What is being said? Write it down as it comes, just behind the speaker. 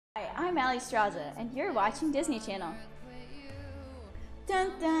I'm Alliestrasza, and you're watching Disney Channel.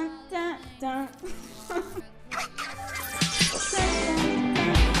 Dun dun dun dun.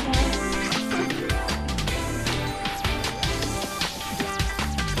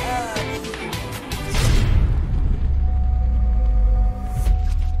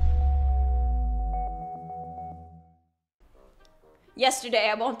 Yesterday,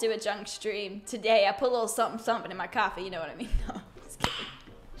 I won't do a junk stream. Today, I put a little something something in my coffee, you know what I mean? No, just kidding.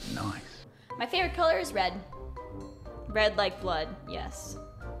 Nice. My favorite color is red. Red like blood, yes.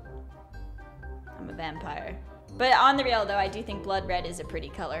 I'm a vampire. But on the real though, I do think blood red is a pretty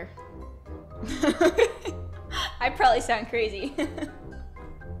color. I probably sound crazy.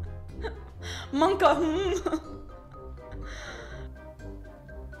 Monka.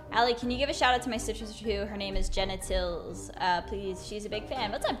 Allie, can you give a shout out to my sister too? Her name is Jenna Tills. Please, she's a big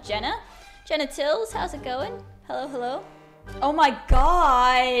fan. What's up, Jenna? Jenna Tills, how's it going? Hello, hello. Oh my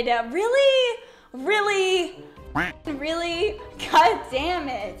God, really? Really? Really? God damn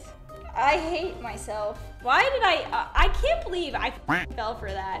it. I hate myself. Why did I can't believe I fell for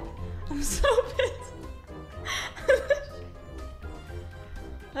that. I'm so pissed.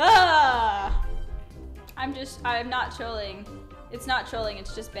 I'm not trolling. It's not trolling,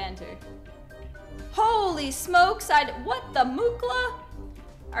 it's just banter. Holy smokes, what the mookla?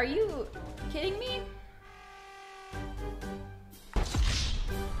 Are you kidding me?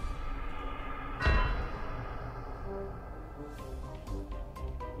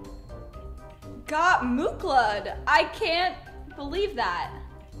 Got mookla'd. I can't believe that.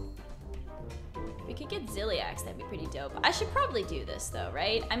 We could get Ziliax, that'd be pretty dope. I should probably do this though,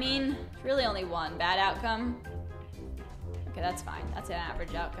 right? I mean, really only one bad outcome. Okay, that's fine. That's an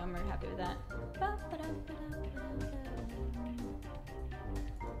average outcome. We're happy with that.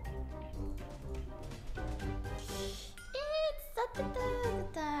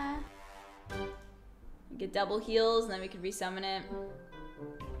 We get double heals and then we could resummon it.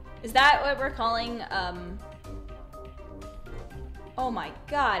 Is that what we're calling, oh my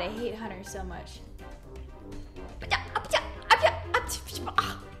God, I hate Hunter so much.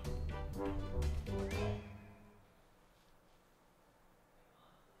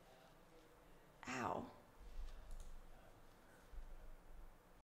 Ow.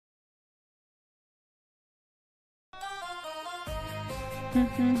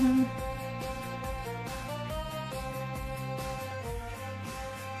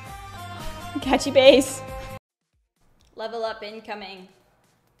 Catchy base. Level up incoming.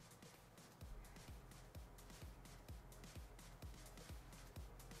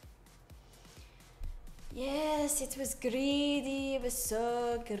 Yes, it was greedy. It was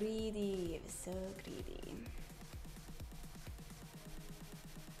so greedy. It was so greedy.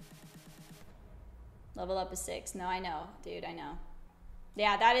 Level up is 6. No, I know, dude, I know.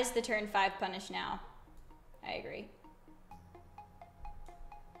 Yeah, that is the turn 5 punish now. I agree.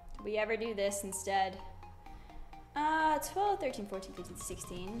 Did we ever do this instead? 12, 13, 14, 15,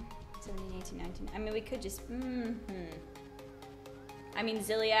 16, 17, 18, 19. I mean, we could just, I mean,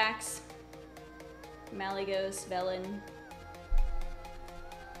 Ziliax, Malygos, Velen.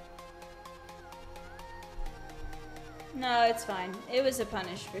 No, it's fine. It was a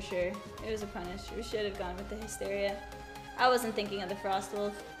punish for sure. It was a punish. We should have gone with the Hysteria. I wasn't thinking of the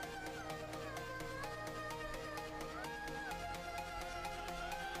Frostwolf.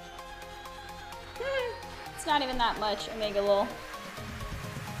 It's not even that much, Omega Lol.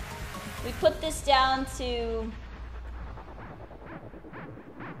 We put this down to...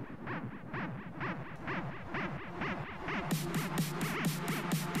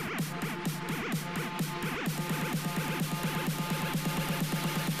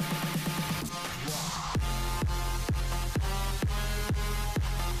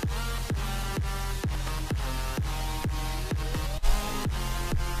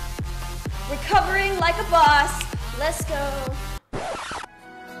 Recovering like a boss. Let's go.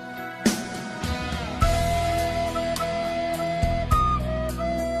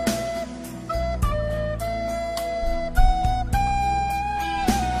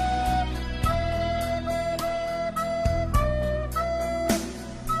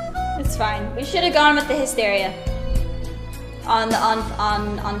 It's fine. We should have gone with the Hysteria on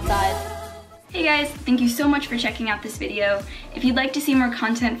 5. Hey guys, thank you so much for checking out this video. If you'd like to see more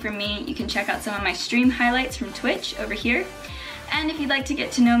content from me, you can check out some of my stream highlights from Twitch over here. And if you'd like to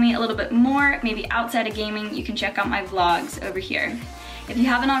get to know me a little bit more, maybe outside of gaming, you can check out my vlogs over here. If you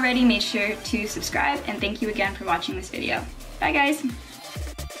haven't already, make sure to subscribe, and thank you again for watching this video. Bye guys!